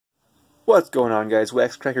What's going on, guys?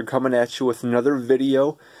 Waxcracker coming at you with another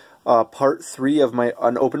video, part 3 of my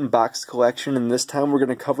unopened box collection, and this time we're going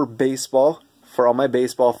to cover baseball for all my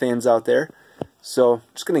baseball fans out there. So,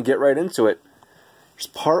 just going to get right into it. There's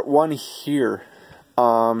part 1 here.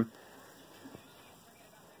 Not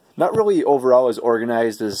really overall as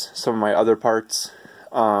organized as some of my other parts,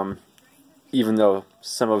 even though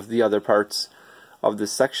some of the other parts of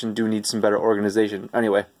this section do need some better organization.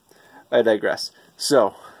 Anyway, I digress.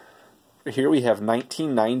 So, here we have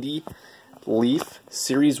 1990 Leaf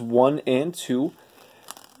Series 1 and 2.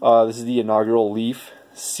 This is the inaugural Leaf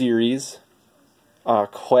Series.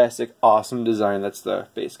 Classic, awesome design. That's the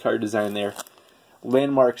base card design there.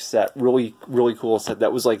 Landmark set. Really cool set.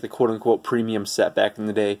 That was like the quote-unquote premium set back in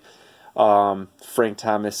the day. Frank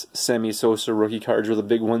Thomas, Sammy Sosa rookie cards were the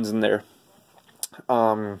big ones in there.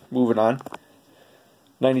 Moving on.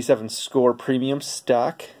 97 Score Premium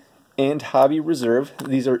Stock and Hobby Reserve.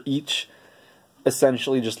 These are each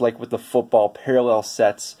essentially just like with the football parallel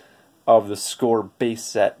sets of the Score base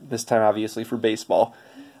set, this time obviously for baseball.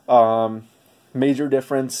 Major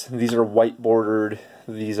difference, these are white bordered,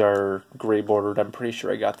 these are gray bordered. I'm pretty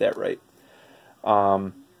sure I got that right.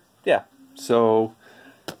 Yeah, so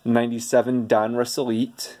 97 Donruss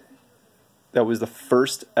Elite. That was the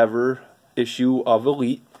first ever issue of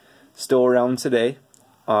Elite, still around today.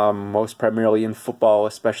 Most primarily in football,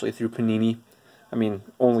 especially through Panini. I mean,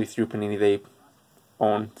 only through Panini they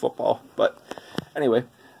own football. But anyway,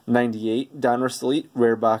 98 Donruss Elite,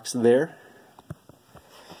 rare box there.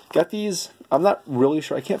 Got these, I'm not really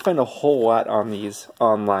sure, I can't find a whole lot on these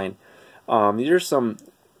online. These are some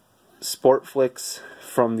Sport Flicks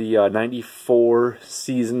from the 94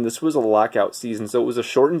 season. This was a lockout season, so it was a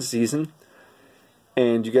shortened season.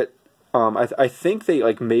 And you get I think they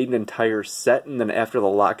like made an entire set, and then after the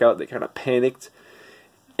lockout they kind of panicked,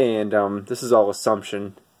 and this is all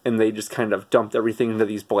assumption, and they just kind of dumped everything into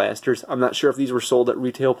these blasters. I'm not sure if these were sold at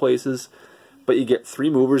retail places, but you get 3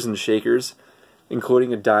 movers and shakers,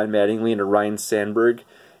 including a Don Mattingly and a Ryan Sandberg,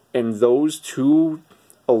 and those 2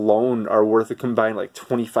 alone are worth a combined like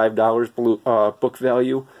 $25 book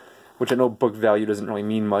value, which I know book value doesn't really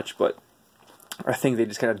mean much, but I think they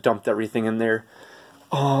just kind of dumped everything in there.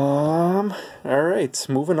 Alright,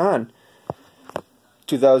 moving on.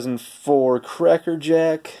 2004 Cracker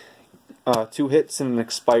Jack. 2 hits and an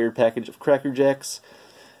expired package of Cracker Jacks.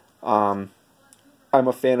 I'm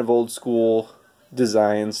a fan of old school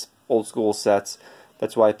designs, old school sets.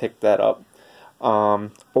 That's why I picked that up.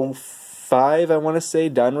 05, I want to say,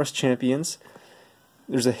 Donruss Champions.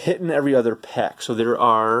 There's a hit in every other pack. So there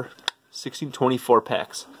are 1624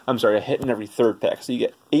 packs. I'm sorry, a hit in every 3rd pack. So you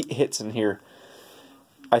get 8 hits in here.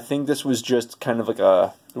 I think this was just kind of like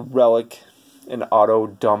a relic, an auto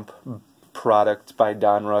dump product by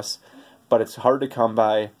Donruss, but it's hard to come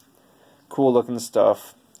by. Cool looking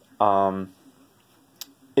stuff. 8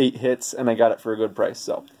 hits, and I got it for a good price.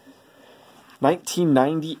 So,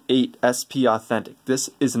 1998 SP Authentic. This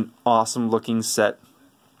is an awesome looking set.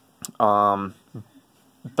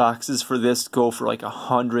 Boxes for this go for like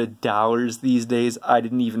 $100 these days. I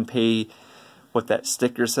didn't even pay what that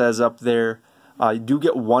sticker says up there. You do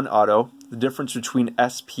get 1 auto. The difference between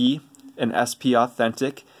SP and SP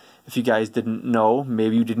Authentic, if you guys didn't know,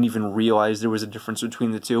 maybe you didn't even realize there was a difference between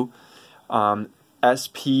the two.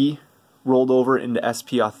 SP rolled over into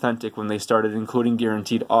SP Authentic when they started including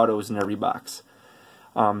guaranteed autos in every box.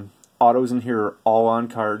 Autos in here are all on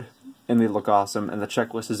card, and they look awesome, and the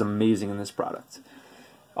checklist is amazing in this product.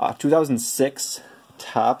 2006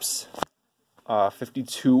 Topps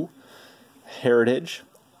 52 Heritage.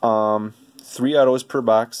 3 autos per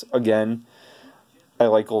box. Again, I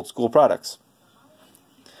like old school products.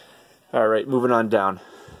 Alright, moving on down.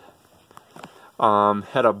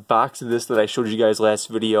 Had a box of this that I showed you guys last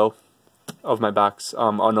video of my box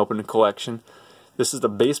unopened collection. This is the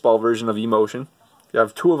baseball version of Emotion. You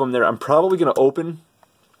have 2 of them there. I'm probably going to open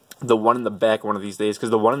the one in the back one of these days, because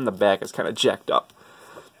the one in the back is kind of jacked up.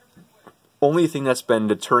 Only thing that's been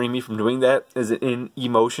deterring me from doing that is that in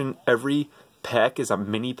Emotion, every pack is a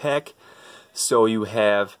mini pack. So you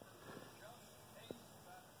have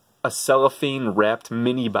a cellophane wrapped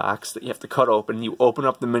mini box that you have to cut open. You open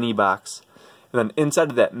up the mini box, and then inside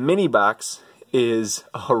of that mini box is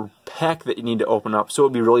a pack that you need to open up. So it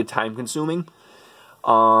would be really time consuming.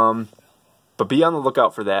 But be on the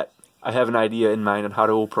lookout for that. I have an idea in mind on how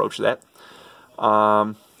to approach that.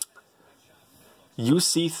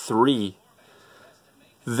 UC3.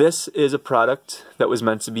 This is a product that was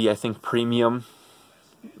meant to be, I think, premium.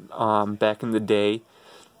 Back in the day.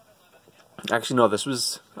 Actually, no, this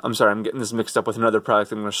was, I'm sorry, I'm getting this mixed up with another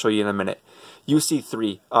product I'm going to show you in a minute.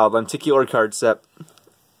 UC3, lenticular card set.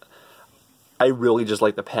 I really just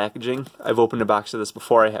like the packaging. I've opened a box of this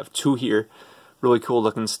before. I have 2 here. Really cool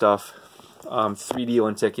looking stuff. 3D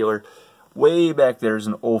lenticular. Way back there's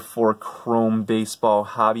an 04 Chrome Baseball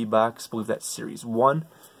Hobby box. I believe that's Series 1.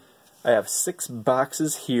 I have 6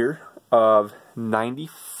 boxes here of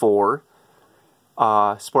 94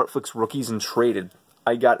 Sportflix Rookies and Traded.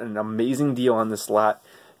 I got an amazing deal on this lot.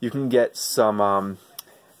 You can get some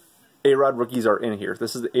A-Rod rookies are in here.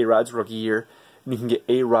 This is the A-Rod's rookie here. And you can get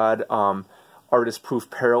A-Rod artist proof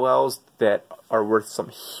parallels that are worth some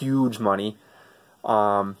huge money.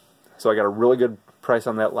 So I got a really good price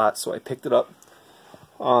on that lot, so I picked it up.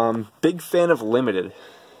 Big fan of limited.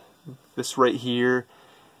 This right here,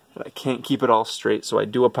 I can't keep it all straight, so I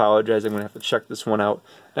do apologize. I'm going to have to check this one out.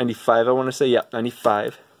 95, I want to say, yeah,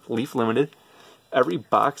 95. Leaf limited. Every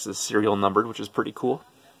box is serial numbered, which is pretty cool.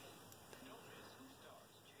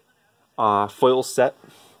 Foil set.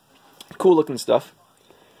 Cool looking stuff.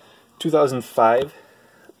 2005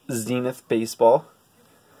 Zenith Baseball.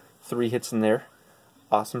 3 hits in there.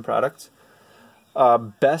 Awesome product.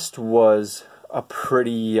 Best was a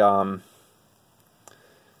pretty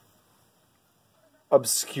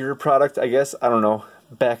obscure product, I guess. I don't know.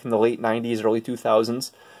 Back in the late 90s, early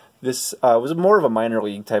 2000s. This was more of a minor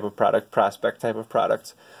league type of product, prospect type of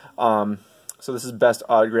product. So this is Best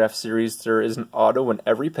Autograph Series. There is an auto in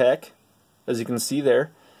every pack, as you can see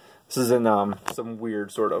there. This is in some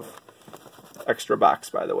weird sort of extra box,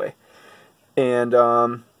 by the way. And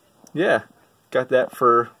yeah, got that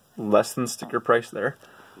for less than sticker price there.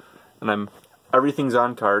 And everything's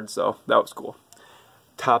on card, so that was cool.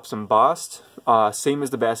 Topps embossed, same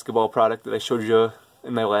as the basketball product that I showed you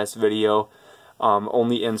in my last video.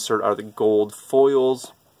 Only insert are the gold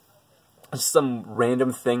foils. Some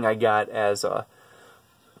random thing I got as a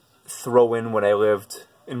throw-in when I lived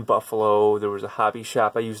in Buffalo. There was a hobby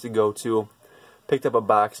shop I used to go to. Picked up a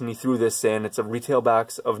box and he threw this in. It's a retail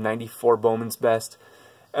box of 94 Bowman's Best,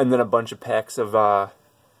 and then a bunch of packs of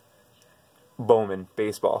Bowman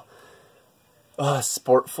baseball.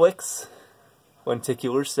 Sportflix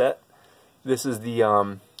lenticular set. This is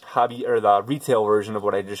the hobby or the retail version of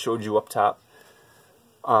what I just showed you up top.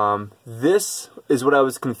 This is what I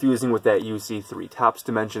was confusing with that UC3, Topps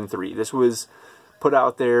Dimension 3. This was put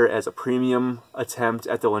out there as a premium attempt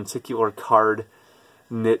at the lenticular card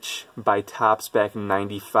niche by Topps back in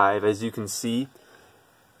 '95. As you can see,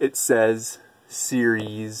 it says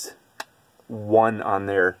Series 1 on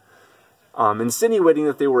there, insinuating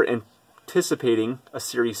that they were anticipating a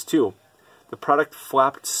Series 2. The product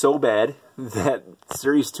flopped so bad that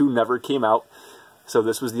Series 2 never came out, so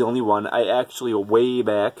this was the only one. I actually, way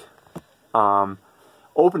back,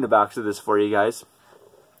 opened a box of this for you guys,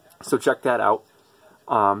 so check that out.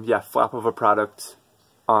 Yeah, flop of a product.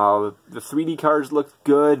 The 3D cards looked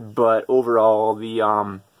good, but overall,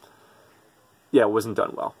 the yeah, it wasn't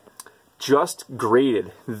done well. Just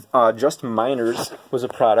Graded. Just Minors was a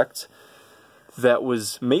product that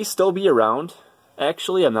may still be around.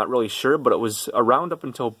 Actually, I'm not really sure, but it was around up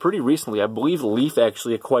until pretty recently. I believe Leaf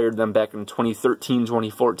actually acquired them back in 2013,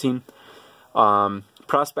 2014.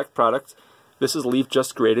 Prospect product. This is Leaf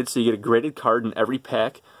Just Graded, so you get a graded card in every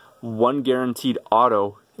pack, 1 guaranteed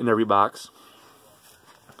auto in every box.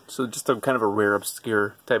 So just a kind of a rare,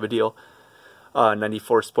 obscure type of deal.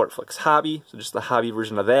 94 Sportflix Hobby, so just the hobby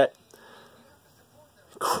version of that.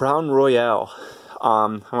 Crown Royale.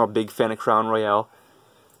 I'm a big fan of Crown Royale.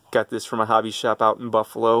 Got this from a hobby shop out in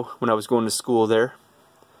Buffalo when I was going to school there.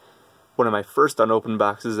 One of my first unopened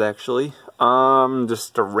boxes, actually.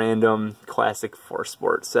 Just a random classic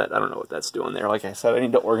 4-sport set. I don't know what that's doing there. Like I said, I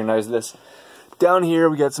need to organize this. Down here,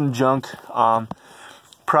 we got some junk.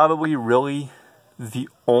 Probably really the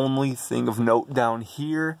only thing of note down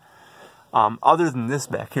here, other than this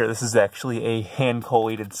back here, this is actually a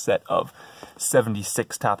hand-collated set of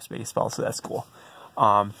 76 Topps baseball, so that's cool.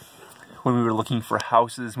 When we were looking for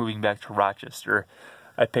houses moving back to Rochester,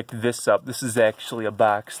 I picked this up. This is actually a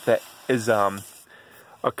box that is a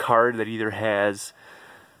card that either has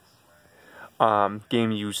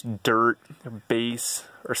game used dirt, base,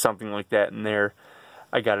 or something like that in there.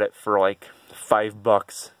 I got it for like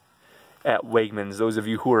 $5 at Wegmans. Those of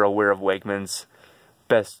you who are aware of Wegmans,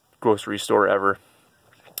 best grocery store ever.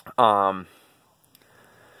 So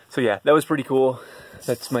yeah, that was pretty cool.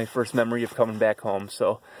 That's my first memory of coming back home,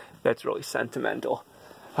 so that's really sentimental.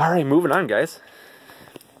 Alright, moving on, guys.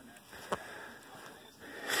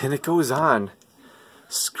 And it goes on.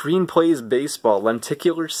 Screenplays Baseball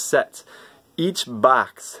Lenticular Set. Each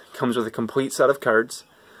box comes with a complete set of cards.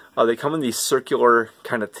 They come in these circular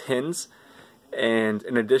kind of tins, and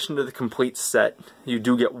in addition to the complete set, you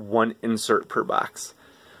do get 1 insert per box.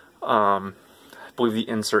 I believe the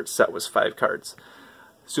insert set was 5 cards.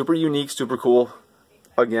 Super unique, super cool.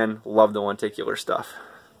 Again, love the lenticular stuff.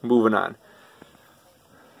 Moving on.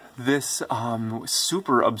 This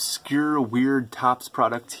super obscure, weird Topps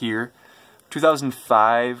product here.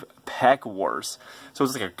 2005 Pack Wars. So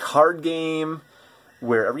it's like a card game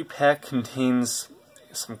where every pack contains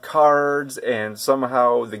some cards, and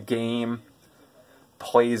somehow the game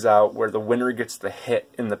plays out where the winner gets the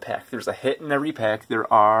hit in the pack. There's a hit in every pack.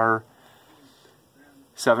 There are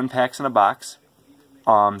 7 packs in a box.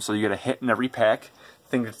 So you get a hit in every pack. I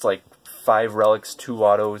think it's like 5 relics, 2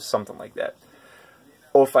 autos, something like that.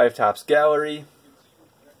 05 Topps Gallery.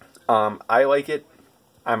 I like it.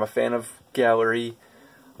 I'm a fan of Gallery.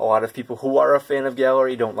 A lot of people who are a fan of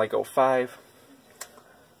Gallery don't like 05.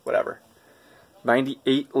 Whatever.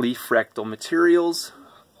 98 Leaf Fractal Materials.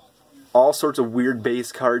 All sorts of weird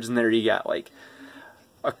base cards in there. You got like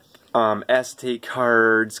acetate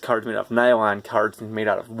cards, cards made out of nylon, cards made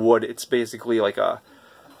out of wood. It's basically like a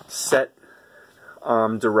set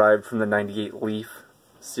derived from the 98 Leaf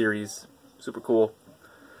series. Super cool.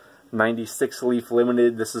 96 Leaf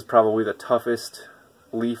Limited. This is probably the toughest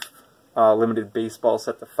Leaf limited baseball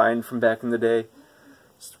set to find from back in the day.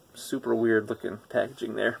 Super weird looking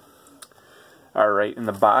packaging there. Alright, in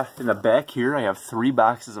the back here I have 3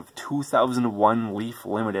 boxes of 2001 Leaf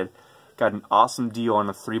Limited. Got an awesome deal on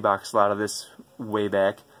a 3-box lot of this way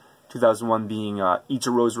back. 2001 being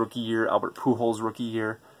Ichiro's rookie year, Albert Pujols rookie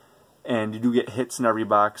year. And you do get hits in every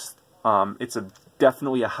box. It's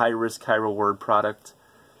definitely a high-risk, high-reward product.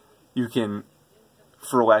 You can,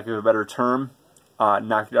 for lack of a better term,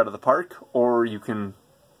 knock it out of the park, or you can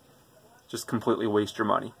just completely waste your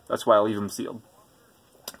money. That's why I leave them sealed.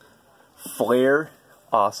 Flair,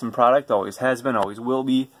 awesome product, always has been, always will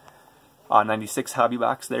be. 96 hobby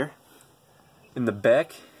box there. In the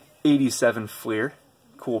back, 87 Flair,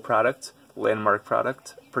 cool product, landmark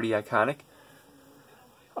product, pretty iconic.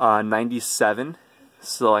 97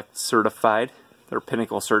 Select Certified, or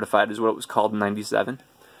Pinnacle Certified is what it was called in 97.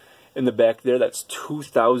 In the back there, that's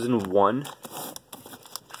 2001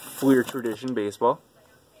 Fleer Tradition Baseball.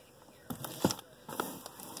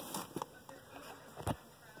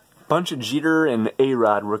 Bunch of Jeter and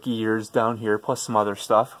A-Rod rookie years down here, plus some other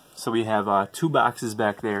stuff. So we have 2 boxes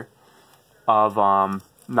back there of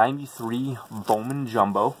 93 Bowman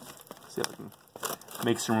Jumbo. See if I can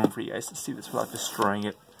make some room for you guys to see this without destroying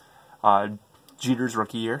it. Jeter's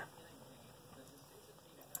rookie year.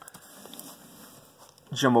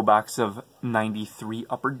 Jumbo box of 93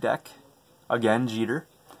 Upper Deck. Again, Jeter.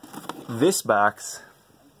 This box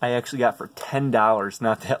I actually got for $10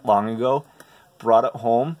 not that long ago. Brought it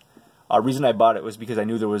home. Reason I bought it was because I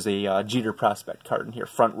knew there was a Jeter prospect card in here.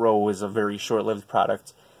 Front Row was a very short-lived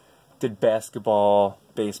product. Did basketball,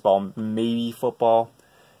 baseball, maybe football.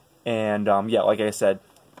 And yeah, like I said,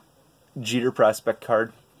 Jeter prospect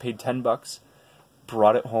card. Paid $10.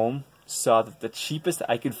 Brought it home. Saw that the cheapest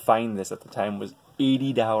I could find this at the time was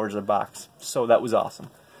 $80 a box. So that was awesome.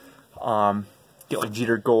 Get like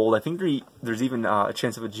Jeter Gold. I think there's even a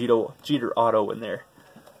chance of a Jeter Auto in there.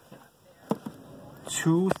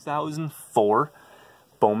 2004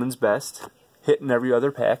 Bowman's Best, hitting every other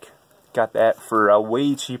pack. Got that for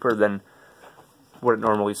way cheaper than what it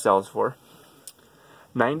normally sells for.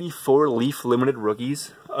 94 Leaf Limited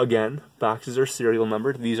Rookies. Again, boxes are serial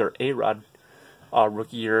numbered. These are A-Rod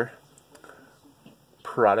rookie year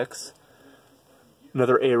products.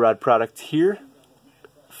 Another A-Rod product here.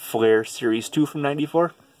 Flair Series 2 from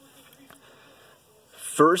 94.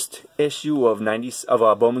 First issue of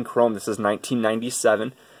Bowman Chrome. This is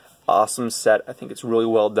 1997. Awesome set. I think it's really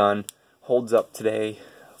well done. Holds up today.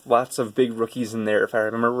 Lots of big rookies in there. If I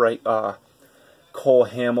remember right, Cole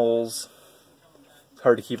Hamels. It's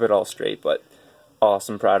hard to keep it all straight, but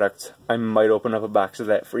awesome product. I might open up a box of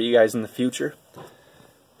that for you guys in the future.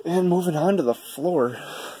 And moving on to the floor,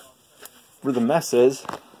 where the mess is.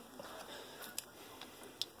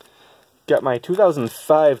 Got my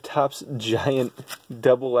 2005 Topps Giant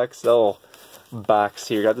Double XL box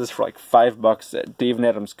here. Got this for like $5 at Dave and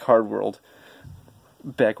Adam's Card World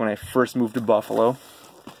back when I first moved to Buffalo.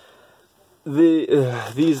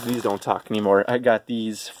 These don't talk anymore. I got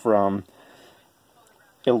these from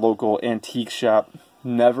a local antique shop.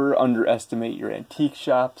 Never underestimate your antique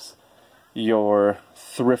shops, your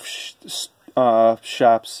thrift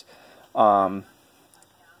shops,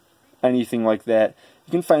 anything like that.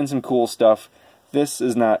 You can find some cool stuff. This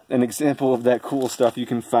is not an example of that cool stuff you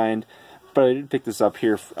can find, but I did pick this up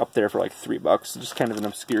there for like $3. Just kind of an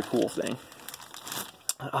obscure cool thing.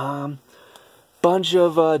 Bunch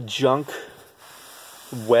of junk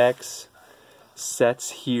wax sets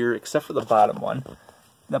here, except for the bottom one.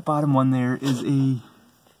 that bottom one there is a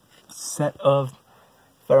set of,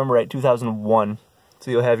 if I remember right, 2001. So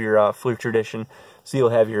you'll have your Fleer Tradition. So you'll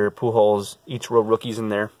have your Pujols, each row rookies in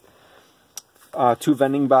there. 2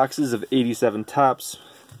 vending boxes of 87 tops.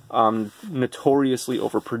 Notoriously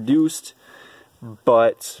overproduced,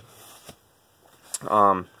 but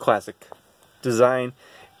classic design.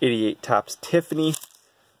 88 tops Tiffany.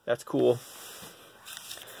 That's cool.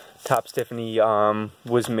 Tops Tiffany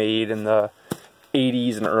was made in the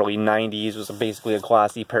 80s and early 90s. It was basically a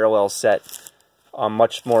glossy parallel set.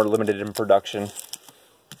 Much more limited in production.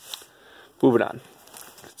 Moving on.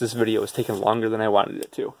 This video is taking longer than I wanted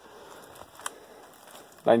it to.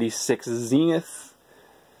 96 Zenith.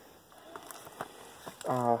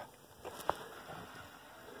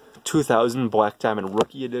 2000 Black Diamond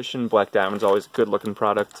Rookie Edition. Black Diamond's always a good looking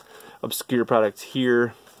product. Obscure products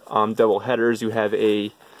here. Double headers. You have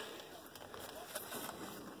the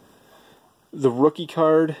rookie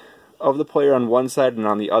card of the player on one side, and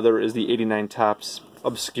on the other is the 89 tops.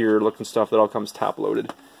 Obscure looking stuff that all comes top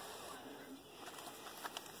loaded.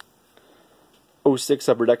 06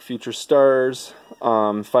 Upper Deck Future Stars.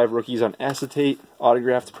 5 rookies on acetate.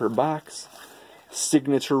 Autographed per box.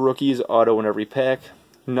 Signature rookies, auto in every pack.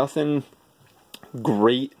 Nothing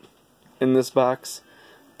great in this box,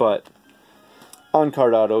 but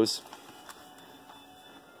on-card autos.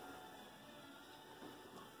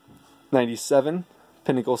 97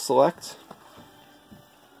 Pinnacle Select.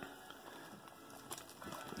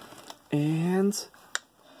 And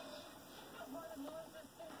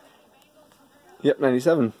yep,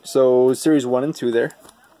 97. So Series 1 and 2 there.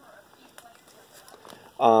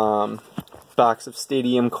 Box of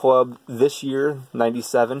Stadium Club this year,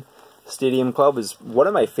 97. Stadium Club is one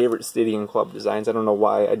of my favorite Stadium Club designs. I don't know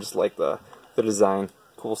why, I just like the design.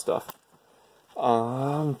 Cool stuff.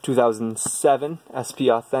 2007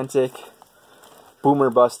 SP Authentic.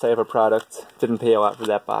 Boomer bust type of product. Didn't pay a lot for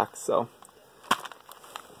that box, so.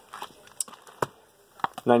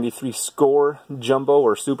 93 Score Jumbo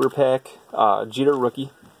or Super Pack. Jeter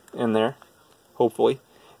rookie in there, hopefully.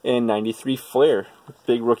 And 93 Flair.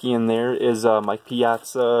 Big rookie in there is Mike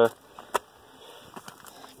Piazza.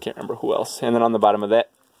 Can't remember who else. And then on the bottom of that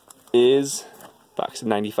is box of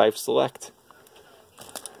 95 Select.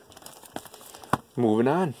 Moving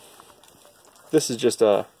on. This is just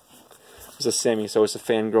a Sammy, so it's a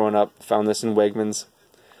fan growing up. Found this in Wegmans.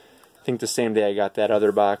 I think the same day I got that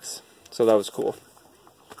other box. So that was cool.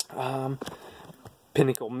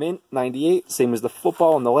 Pinnacle Mint, 98. Same as the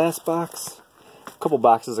football in the last box. Couple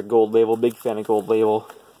boxes of Gold Label. Big fan of Gold Label.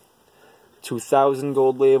 2000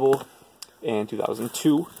 Gold Label and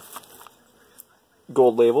 2002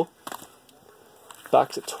 Gold Label.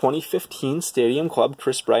 Box of 2015 Stadium Club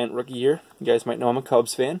Chris Bryant rookie year. You guys might know I'm a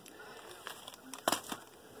Cubs fan.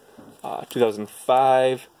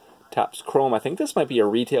 2005 Topps Chrome. I think this might be a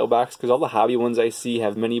retail box because all the hobby ones I see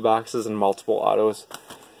have mini boxes and multiple autos.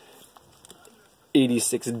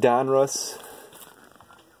 86 Donruss.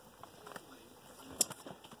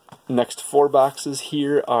 Next 4 boxes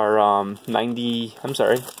here are 99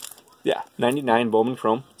 Bowman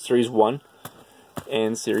Chrome, Series 1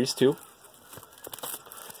 and Series 2.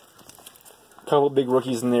 Couple big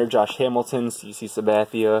rookies in there, Josh Hamilton, CC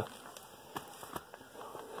Sabathia.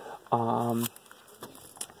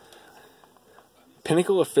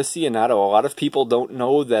 Pinnacle Aficionado. A lot of people don't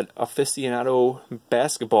know that Aficionado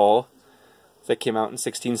basketball that came out in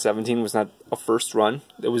 16-17 was not a first run.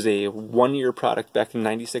 It was a 1-year product back in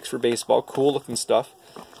 96 for baseball. Cool looking stuff.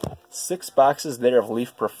 6 boxes there of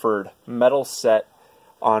Leaf Preferred. Metal set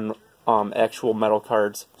on actual metal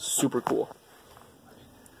cards. Super cool.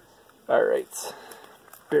 Alright.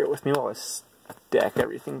 Bear with me while I stack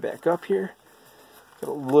everything back up here.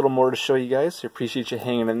 Got a little more to show you guys. I appreciate you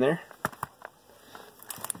hanging in there.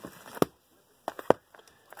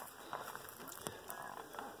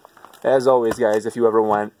 As always, guys, if you ever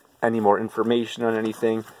want any more information on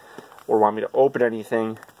anything or want me to open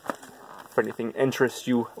anything, if anything interests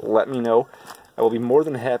you, let me know. I will be more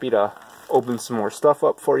than happy to open some more stuff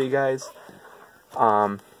up for you guys.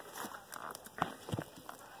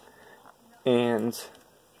 And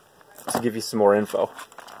to give you some more info.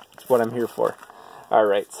 That's what I'm here for.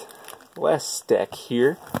 Alright, last stack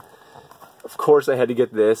here. Of course I had to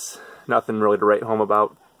get this. Nothing really to write home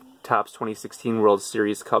about. Topps 2016 World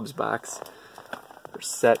Series Cubs box.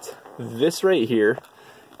 Set. This right here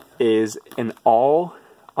is an all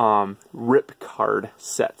rip card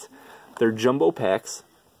set. They're jumbo packs,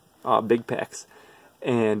 big packs,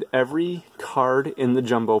 and every card in the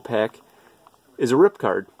jumbo pack is a rip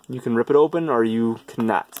card. You can rip it open or you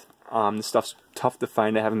cannot. This stuff's tough to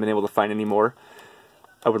find. I haven't been able to find any more.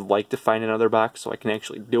 I would like to find another box so I can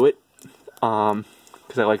actually do it.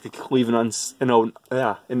 Because I like to leave an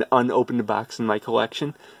unopened box in my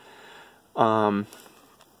collection. But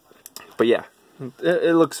yeah,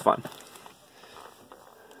 it looks fun.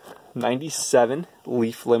 97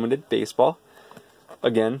 Leaf Limited Baseball.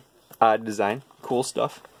 Again, odd design, cool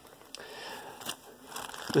stuff.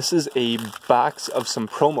 This is a box of some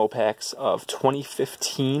promo packs of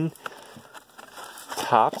 2015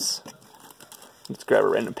 Topps. Let's grab a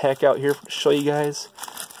random pack out here to show you guys.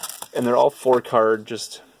 And they're all 4-card,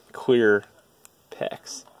 just clear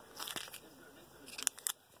packs.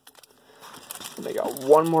 And they got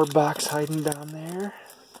one more box hiding down there.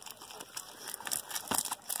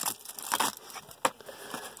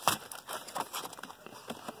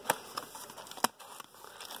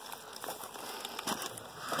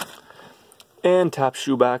 And Top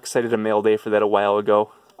Shoebox, I did a mail day for that a while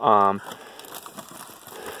ago.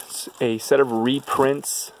 A set of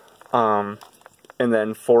reprints, and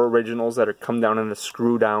then 4 originals that are come down in a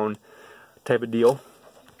screw down type of deal.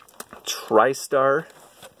 TriStar,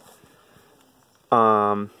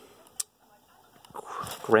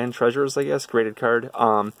 Grand Treasures, I guess, graded card.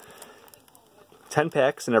 10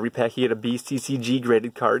 packs, and every pack you get a BCCG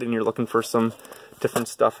graded card, and you're looking for some different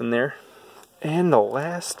stuff in there. And the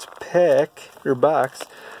last pack, or box,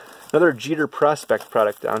 another Jeter Prospect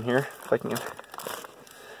product down here, if I can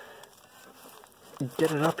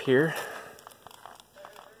get it up here.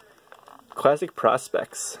 Classic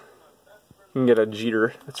Prospects. You can get a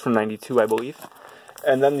Jeter, that's from 92, I believe.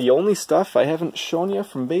 And then the only stuff I haven't shown you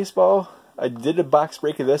from baseball, I did a box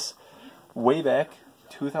break of this way back,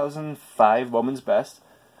 2005 Bowman's Best.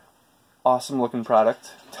 Awesome looking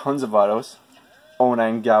product, tons of autos.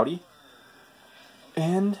 09 Gaudy.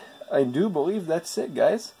 And I do believe that's it,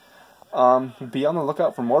 guys. Be on the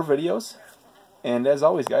lookout for more videos. And as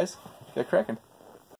always, guys, get cracking.